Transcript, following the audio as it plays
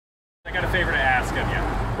I got a favor to ask of you.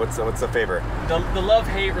 What's the favor? The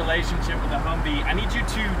love-hate relationship with the Humvee. I need you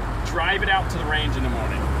to drive it out to the range in the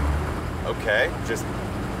morning. Okay, just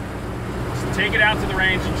take it out to the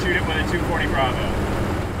range and shoot it with a 240 Bravo.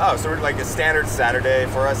 Oh, so we're like a standard Saturday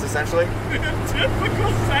for us, essentially?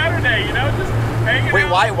 Typical Saturday, you know, just hanging out.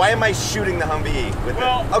 Wait, why am I shooting the Humvee with it?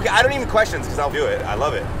 Okay, I don't even questions because I'll do it. I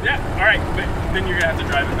love it. Yeah, all right, but then you're gonna have to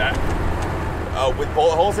drive it back. Oh, with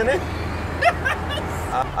bullet holes in it?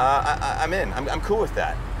 I'm in. I'm cool with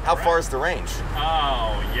that. How far is the range?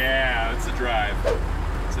 Oh, yeah, it's a drive.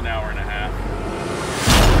 It's an hour and a half.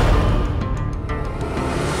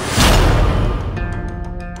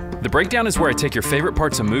 The Breakdown is where I take your favorite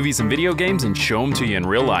parts of movies and video games and show them to you in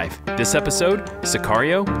real life. This episode,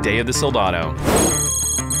 Sicario, Day of the Soldado.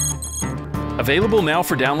 Available now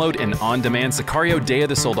for download and on-demand, Sicario Day of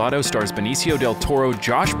the Soldado stars Benicio del Toro,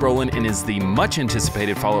 Josh Brolin, and is the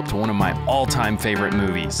much-anticipated follow-up to one of my all-time favorite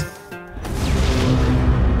movies.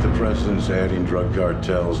 The president's adding drug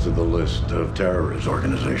cartels to the list of terrorist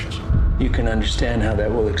organizations. You can understand how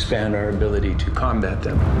that will expand our ability to combat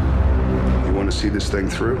them. You want to see this thing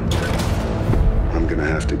through? I'm gonna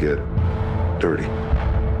have to get dirty.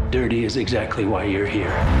 Dirty is exactly why you're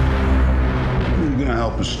here. You're gonna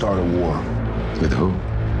help us start a war. With who?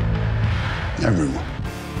 Everyone.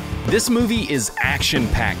 This movie is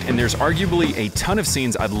action-packed, and there's arguably a ton of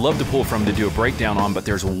scenes I'd love to pull from to do a breakdown on, but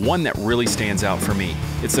there's one that really stands out for me.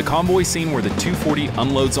 It's the convoy scene where the 240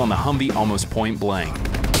 unloads on the Humvee almost point blank.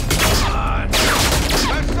 Left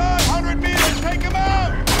side, 100 meters, take him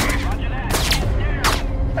out!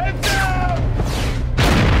 Head down!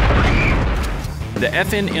 The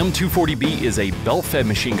FN M240B is a belt-fed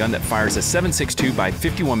machine gun that fires a 7.62 by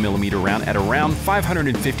 51mm round at around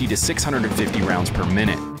 550 to 650 rounds per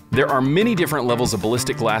minute. There are many different levels of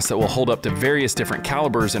ballistic glass that will hold up to various different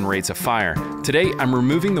calibers and rates of fire. Today, I'm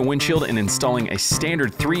removing the windshield and installing a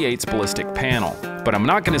standard 3/8 ballistic panel. But I'm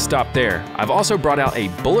not going to stop there. I've also brought out a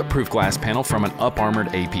bulletproof glass panel from an up-armored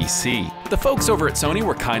APC. The folks over at Sony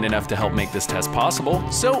were kind enough to help make this test possible,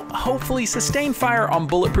 so hopefully sustained fire on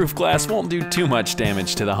bulletproof glass won't do too much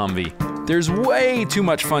damage to the Humvee. There's way too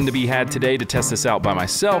much fun to be had today to test this out by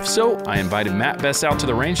myself, so I invited Matt Best out to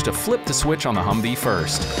the range to flip the switch on the Humvee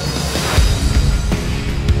first.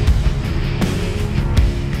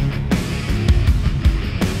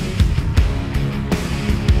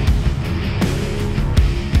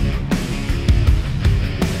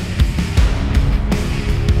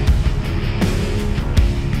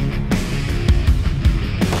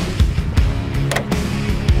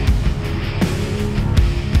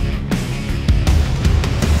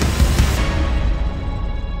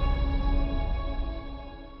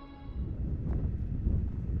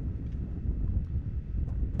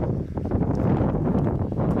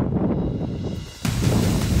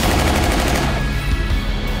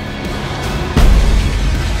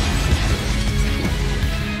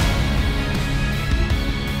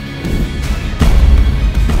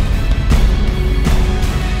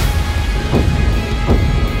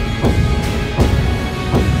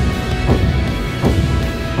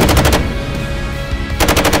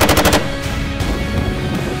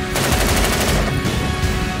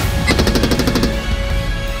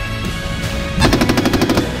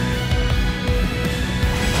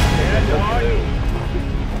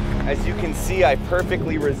 As you can see, I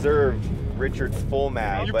perfectly reserved Richard's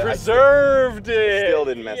FullMag. You preserved it. Still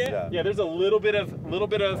didn't mess it up. Yeah, there's a little bit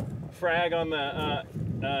of frag on the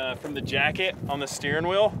from the jacket on the steering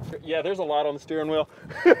wheel. Yeah, there's a lot on the steering wheel.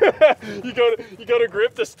 you go to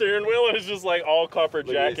grip the steering wheel and it's just like all copper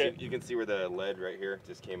jacket. You can see where the lead right here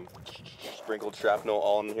just came sprinkled shrapnel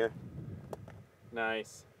all in here.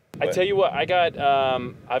 Nice. I tell you what, I've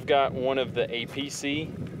got one of the APC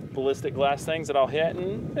ballistic glass things that I'll hit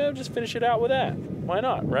and just finish it out with that. Why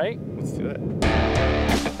not, right? Let's do it.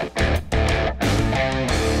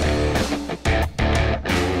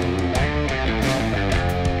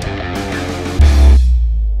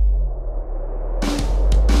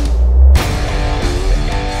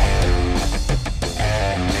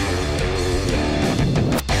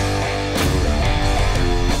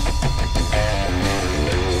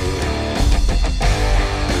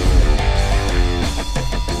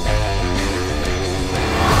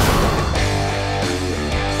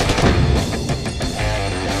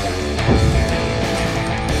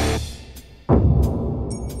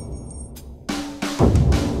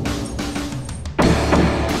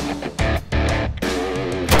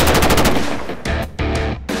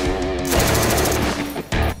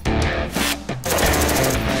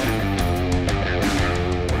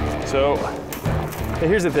 So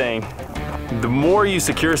here's the thing. The more you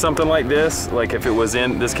secure something like this, like if it was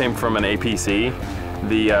this came from an APC,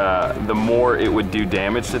 the more it would do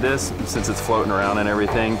damage to this, since it's floating around and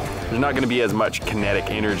everything. There's not gonna be as much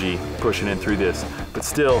kinetic energy pushing in through this, but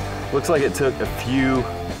still, looks like it took a few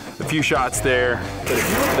shots there. But if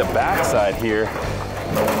you look at the back side here,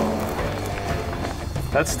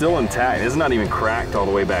 that's still intact. It's not even cracked all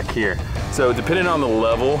the way back here. So depending on the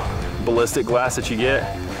level ballistic glass that you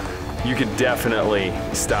get, you could definitely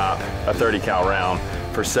stop a 30 cal round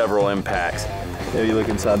for several impacts. Maybe you look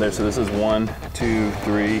inside there. So this is 1, 2,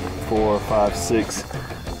 3, 4, 5, 6.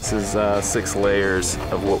 This is 6 layers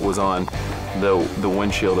of what was on the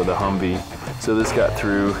windshield of the Humvee. So this got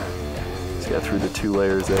through the 2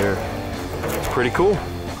 layers there. It's pretty cool,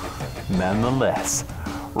 nonetheless.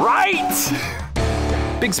 Right?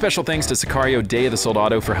 Big special thanks to Sicario Day of the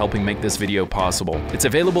Soldado for helping make this video possible. It's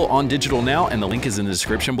available on digital now, and the link is in the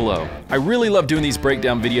description below. I really love doing these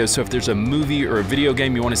breakdown videos, so if there's a movie or a video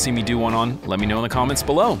game you want to see me do one on, let me know in the comments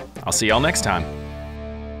below. I'll see y'all next time.